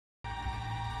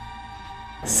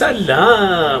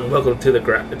Salam! Welcome to the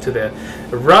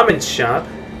ramen shop.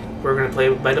 We're gonna play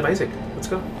by the basic. Let's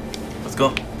go. Let's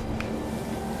go.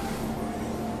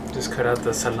 Just cut out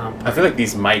the salam. I feel like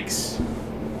these mics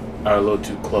are a little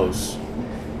too close.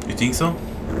 You think so?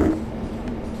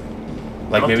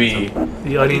 Like maybe so.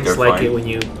 The audience like it when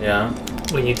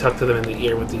you talk to them in the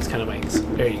ear with these kind of mics.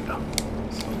 There you go.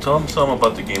 So tell them something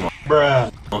about the game.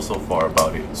 Bruh. Know so far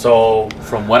about it. So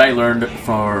from what I learned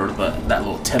for that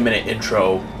little 10-minute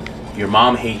intro, your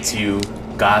mom hates you.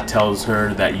 God tells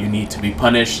her that you need to be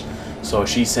punished, so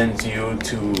she sends you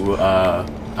to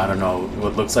I don't know,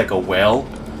 what looks like a well,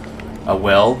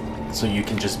 so you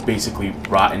can just basically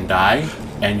rot and die,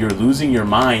 and you're losing your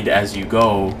mind as you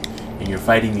go, and you're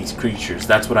fighting these creatures.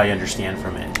 That's what I understand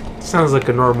from it. Sounds like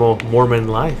a normal Mormon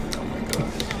life.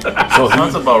 So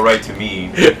sounds about right to me.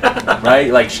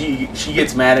 Right? Like she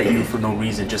gets mad at you for no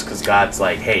reason just because God's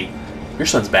like, hey, your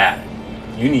son's bad.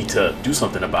 You need to do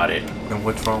something about it. And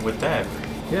what's wrong with that?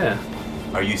 Yeah.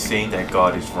 Are you saying that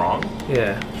God is wrong?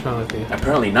 Yeah, what's wrong with you?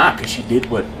 Apparently not, because she did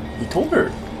what he told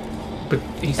her. But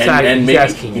he's maybe,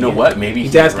 asking you know what? Maybe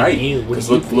he's he's asking right. you. Because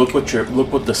look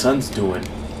what the son's doing.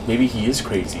 Maybe he is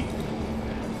crazy.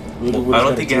 Well, I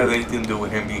don't think it has anything to do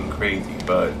with him being crazy,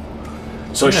 but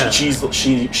so yeah.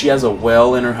 she has a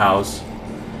well in her house.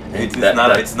 It's not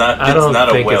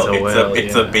a well.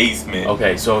 It's a basement.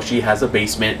 Okay, so she has a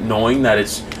basement, knowing that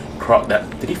it's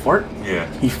did he fart? Yeah.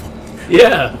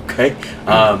 Yeah. Okay.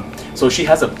 So she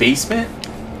has a basement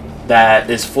that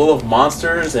is full of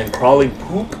monsters and crawling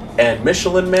poop and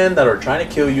Michelin men that are trying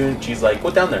to kill you, and she's like, go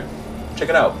down there, check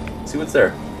it out, see what's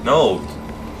there. No.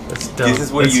 That's dumb. This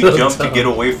is where you jump to get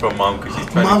away from mom because she's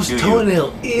trying Mom's to kill you.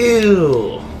 toenail.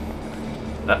 Ew.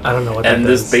 I don't know what that And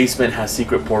does. this basement has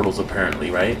secret portals, apparently,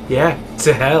 right? Yeah,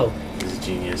 to hell. This is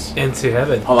genius. And to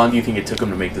heaven. How long do you think it took him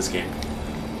to make this game?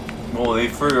 Well,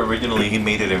 originally he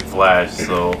made it in Flash,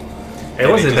 so It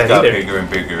wasn't that got either. bigger and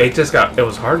bigger. It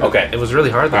was hard. Okay. It was really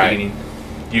hard at the All right. beginning.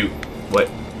 You. What?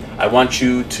 I want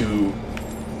you to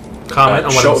Comment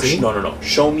on what I'm seeing? No.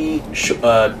 Show me.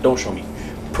 Don't show me.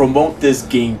 Promote this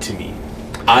game to me.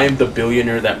 I am the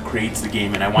billionaire that creates the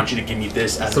game, and I want you to give me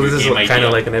this as So your this game is idea. kind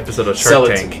of like an episode of Sell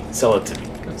Shark it Tank. to me. Sell it to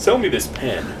me. Sell me this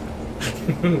pen.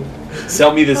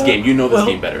 Sell me this game. You know this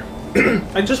game better.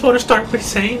 I just want to start by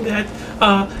saying that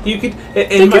you could.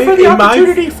 Thank you for the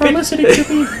opportunity for listening to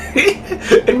me.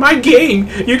 In my game,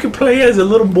 you can play as a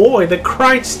little boy that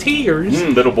cries tears.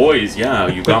 Little boys, yeah,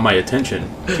 you got my attention.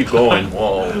 Keep going.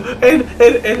 Whoa. And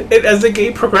as the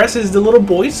game progresses, the little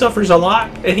boy suffers a lot,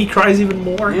 and he cries even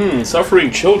more. Suffering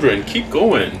children, keep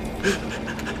going.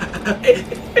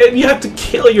 And you have to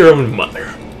kill your own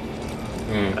mother.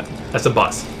 That's a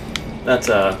boss. That's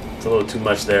it's a little too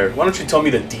much there. Why don't you tell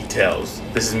me the details?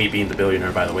 This is me being the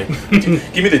billionaire, by the way.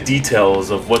 Give me the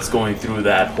details of what's going through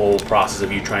that whole process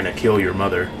of you trying to kill your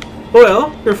mother.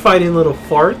 Well, you're fighting little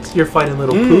farts, you're fighting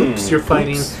little poops, you're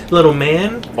fighting little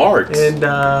man. Farts.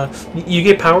 And you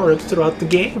get power-ups throughout the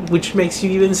game, which makes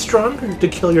you even stronger to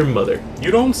kill your mother.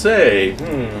 You don't say.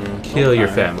 Kill your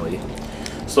family.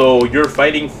 So you're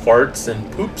fighting farts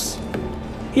and poops?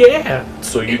 Yeah.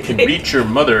 So you can reach your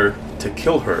mother to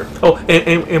kill her. Oh,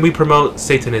 and we promote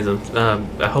Satanism.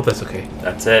 I hope that's okay.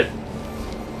 That's it.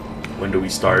 When do we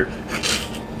start?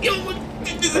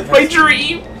 This is my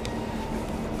dream.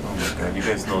 Oh my god, you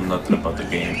guys know nothing about the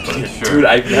game, but sure. Dude,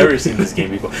 I've never seen this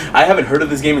game before. I haven't heard of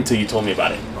this game until you told me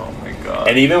about it. Oh my god.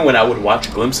 And even when I would watch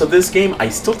a glimpse of this game, I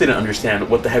still didn't understand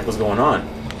what the heck was going on.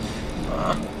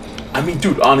 I mean,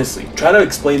 dude, honestly, try to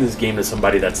explain this game to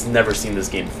somebody that's never seen this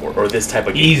game before, or this type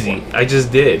of game Easy. before. I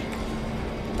just did.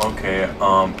 Okay,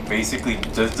 basically,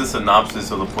 just the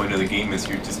synopsis of the point of the game is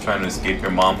you're just trying to escape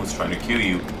your mom who's trying to kill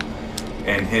you.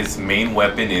 And his main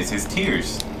weapon is his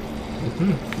tears.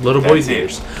 Little boy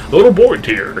tears. Little boy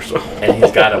tears. And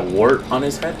he's got a wart on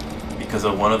his head? Because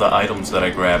of one of the items that I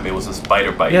grabbed, it was a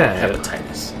spider bite. Yeah.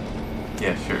 Hepatitis.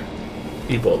 Yeah, sure.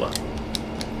 Ebola.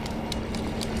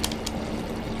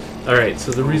 Alright,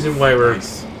 so the reason why we're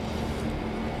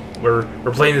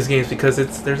playing this game is because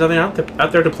there's nothing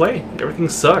out there to play. Everything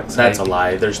sucks. That's a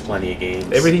lie. There's plenty of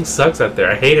games. Everything sucks out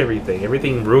there. I hate everything.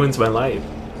 Everything ruins my life.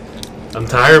 I'm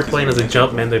tired of playing as a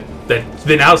Jumpman that's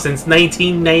been out since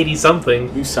 1990 something.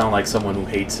 You sound like someone who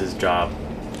hates his job.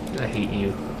 I hate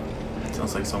you.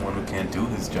 Sounds like someone who can't do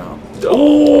his job.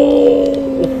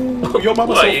 Oh! Your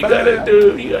mama's Why so you fat. gotta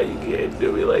do? You can't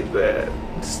do me like that.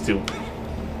 Stupid.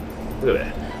 Look at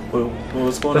that.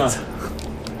 What's going on?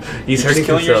 He's You hurting just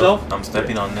killing himself yourself? I'm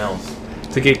stepping on nails.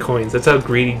 to get coins. That's how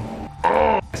greedy.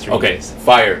 Okay,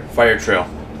 fire trail.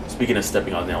 Speaking of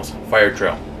stepping on nails, fire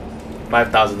trail.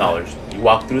 $5,000. You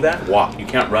walk through that? Walk. You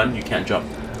can't run, you can't jump.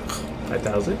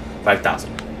 5,000.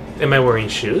 5,000. Am I wearing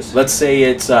shoes? Let's say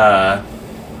it's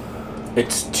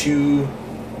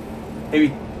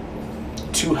maybe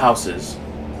two houses.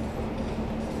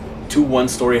 2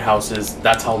 one-story houses.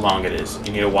 That's how long it is.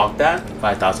 You need to walk that.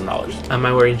 $5,000. Am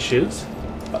I wearing shoes?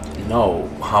 No.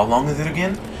 How long is it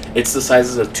again? It's the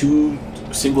sizes of 2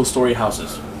 single-story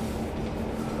houses.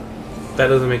 That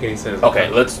doesn't make any sense. Okay,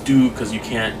 let's do, because you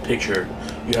can't picture.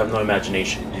 You have no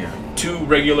imagination. Yeah. 2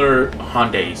 regular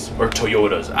Hondas or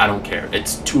Toyotas. I don't care.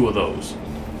 It's 2 of those.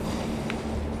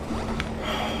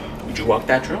 Would you walk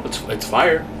that trail? It's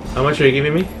fire. How much are you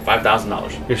giving me?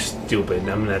 $5,000. You're stupid.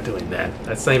 I'm not doing that.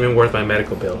 That's not even worth my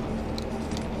medical bill.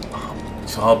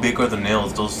 So how big are the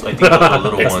nails? Those, I think those are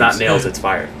little It's ones. not nails. It's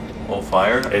fire. Oh,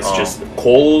 fire? It's just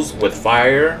coals with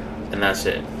fire, and that's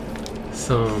it.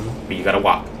 So But you gotta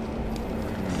walk.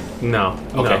 no.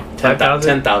 Okay, No.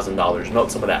 $10,000.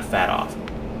 Melt some of that fat off.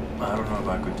 I don't know if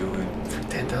I could do it.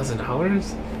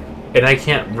 $10,000, and I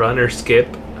can't run or skip.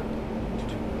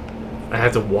 I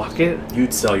have to walk it.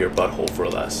 You'd sell your butthole for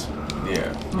less.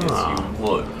 Yeah. Aw. Yes, you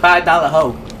would. $5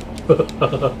 hoe. We're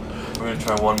gonna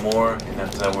try one more, and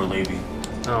after that we're leaving.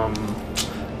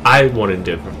 I wouldn't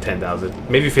do it for 10,000.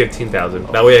 Maybe 15,000.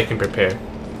 That way I can prepare.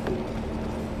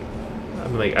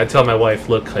 I'm like, I tell my wife,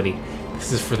 look, honey,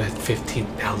 this is for that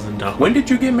 $15,000. When did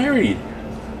you get married?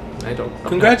 I don't.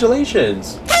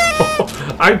 Congratulations.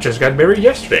 I just got married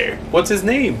yesterday. What's his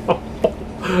name?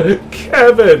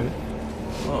 Kevin.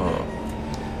 Oh.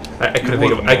 I couldn't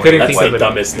think of. wouldn't I know couldn't That's think the of it.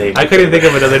 dumbest name. I couldn't think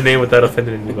of another name without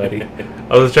offending anybody.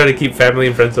 I was trying to keep family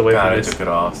and friends away God, from I this. took it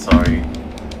off. Sorry.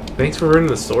 Thanks for ruining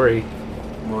the story.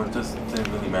 Well, it just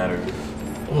didn't really matter.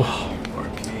 Oh,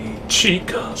 Arcade.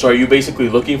 Chica. So are you basically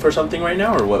looking for something right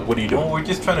now, or what are you doing? Well, we're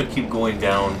just trying to keep going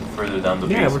down, further down the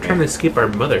Yeah, basement. we're trying to skip our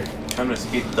mother, Trying to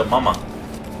escape the mama.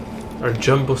 our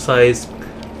jumbo-sized,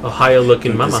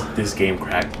 Ohio-looking Dude, mama. This game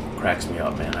cracks me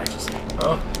up, man. I just...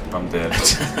 Oh, I'm dead. I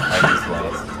just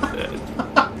lost.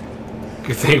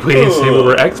 Good thing we didn't say we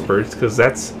were experts, because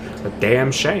that's a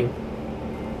damn shame.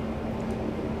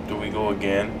 Do we go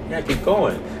again? Yeah, keep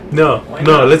going. No, Why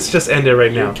no, not? let's just end it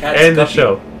right Your now. cat's End the guppy.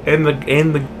 show. End the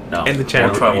No. end the channel.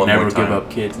 We'll try one never more give time. up,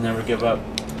 kids. Never give up.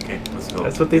 Okay, let's go.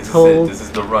 That's what they This is told- it. This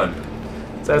is the run.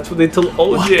 That's what they told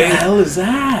OJ. What the hell is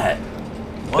that?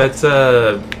 What? That's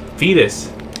fetus.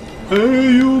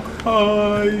 Hey, you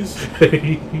guys.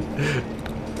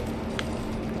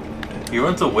 He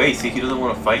runs away. See, he doesn't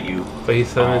want to fight you. But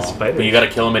he's on his spider. But you gotta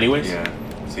kill him anyways? Yeah.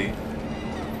 See?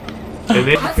 And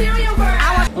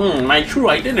then, My true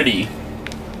identity.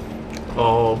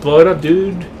 oh, blow it up,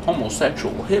 dude.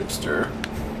 Homosexual hipster.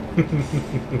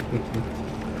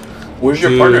 Where's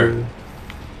your Dude. partner?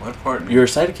 What partner? Your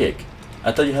sidekick.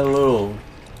 I thought you had a little...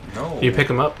 No. You pick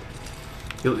him up.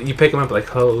 You pick him up like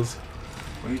hose.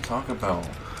 What are you talking about?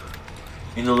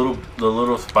 You know the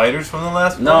little spiders from the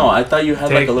last No, one? I thought you had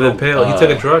Take like a little... the pill. He took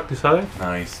a drug. You saw that?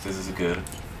 Nice. This is good.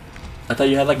 I thought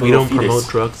you had like a We little don't fetus. promote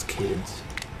drugs, kids.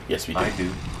 Yes, we do. I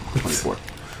do. 24.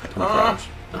 24 hours.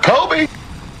 Kobe!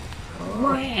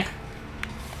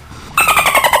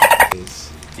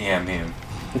 Damn him.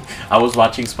 I was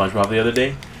watching SpongeBob the other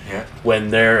day. Yeah. When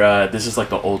they're, this is like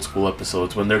the old school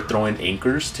episodes, when they're throwing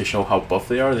anchors to show how buff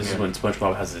they are. This is Yeah. when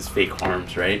SpongeBob has his fake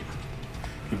arms, right?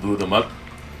 He blew them up.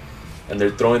 And they're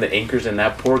throwing the anchors, and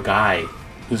that poor guy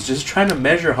who's just trying to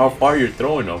measure how far you're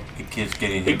throwing them. He keeps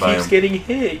getting He hit by keeps him. getting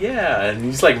hit, yeah. And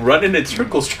he's like running in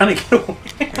circles trying to get away.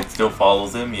 It still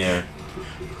follows him, yeah.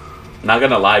 Not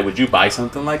gonna lie, would you buy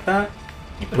something like that?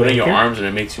 You put in your anchor? arms and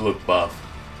it makes you look buff.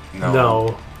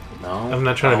 No. No? I'm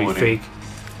not trying I to be wouldn't. fake.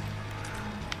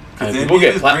 Because then people he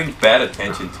get just pla- brings bad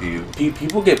attention to you.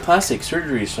 people get plastic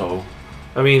surgery, so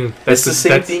I mean, it's that's the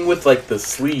same thing with like the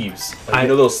sleeves. Like, you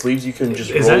know those sleeves you can just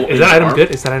Is roll that in is that your item arm?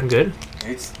 good? Is that item good?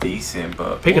 It's decent,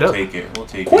 but Pick it we'll up. take it. We'll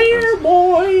take Queer it.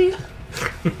 boy.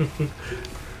 'cause it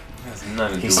has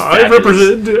nothing to do He's with fat. I Fabulous.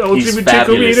 represent the He's LGBT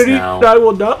fabulous community. now. I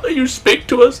will not let you speak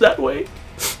to us that way.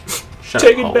 Shut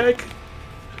Take up, it Ho. back.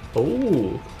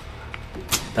 Oh,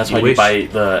 That's You why you wish. buy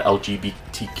the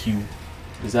LGBTQ.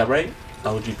 Is that right?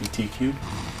 LGBTQ.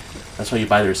 That's why you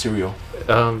buy their cereal.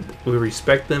 we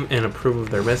respect them and approve of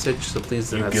their message. So please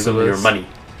do You not give sue them your us. money.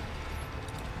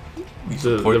 We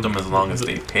support them as long as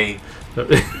they pay. The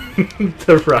Hey,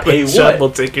 Ramen shop what? will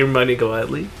take your money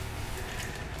gladly.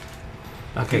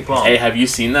 Okay. Keep on. Hey, have you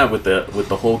seen that with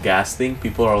the whole gas thing?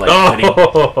 People are like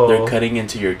Oh. they're cutting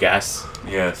into your gas,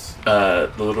 Yes. the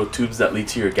little tubes that lead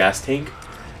to your gas tank.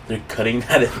 They're cutting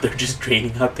that and they're just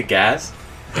draining out the gas.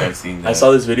 I've seen that. I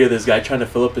saw this video of this guy trying to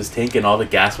fill up his tank and all the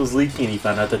gas was leaking and he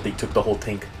found out that they took the whole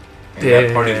tank. And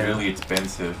that part is Damn. really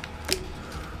expensive.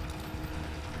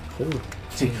 Oh,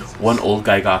 One old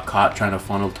guy got caught trying to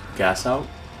funnel gas out,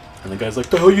 and the guy's like,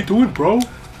 "The hell you doing, bro?"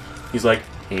 He's like,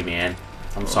 "Hey man,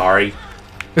 I'm sorry.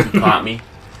 You caught me.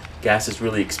 Gas is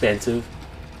really expensive.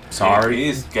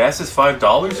 Sorry." Gas is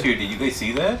 $5 here. Did you guys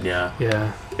see that? Yeah.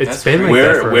 Yeah. It's That's been like crazy.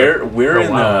 that for We're a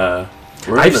in while.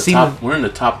 we're in the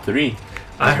top 3.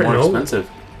 I heard more no. expensive.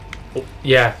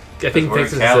 Yeah, I think We're in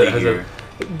Texas Cali has here.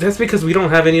 That's because we don't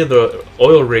have any of the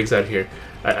oil rigs out here.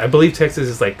 I believe Texas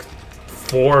is like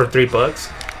 $4 or $3,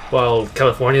 while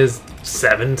California is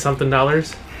 $7 something.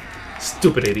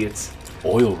 Stupid idiots.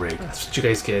 Oil rig. That's what you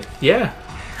guys get. Yeah.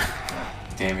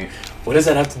 Damn it. What does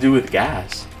that have to do with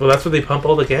gas? Well, that's where they pump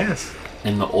all the gas.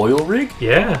 In the oil rig?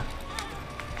 Yeah.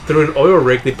 Through an oil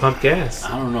rig, they pump gas.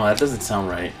 I don't know. That doesn't sound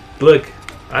right. Look,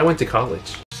 I went to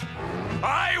college.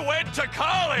 I went to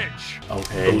college!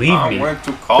 Okay. Believe I me, went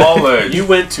to college. You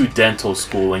went to dental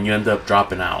school and you ended up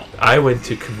dropping out. I went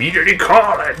to community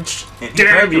college. And he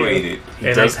Damn you. graduated. He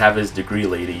And does have his degree,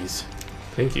 ladies.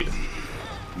 Thank you.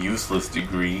 Useless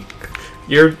degree.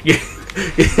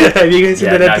 Have you guys seen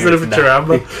Yeah, that now episode of you're- Futurama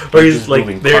now- where you're he's just like,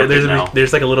 moving carpet now.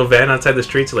 there's like a little van outside the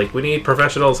streets, like, we need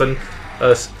professionals and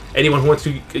anyone who went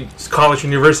to college,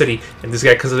 university, and this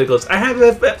guy comes in and goes, I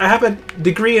have a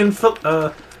degree in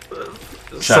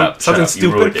Shut up, something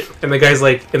you ruined stupid, it. and the guy's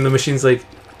like, and the machine's like,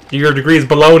 your degree is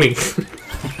baloney.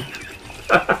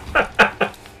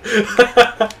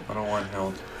 I don't want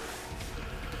help.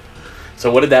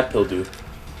 So what did that pill do?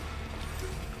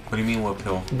 What do you mean, what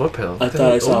pill? What pill? I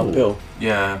thought I saw Oh. a pill.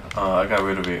 Yeah, I got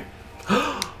rid of it.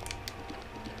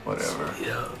 Whatever.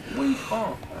 Yeah. Wait,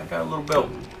 oh, I got a little belt.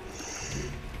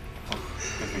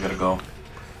 Guess we gotta go.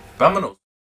 Vámonos.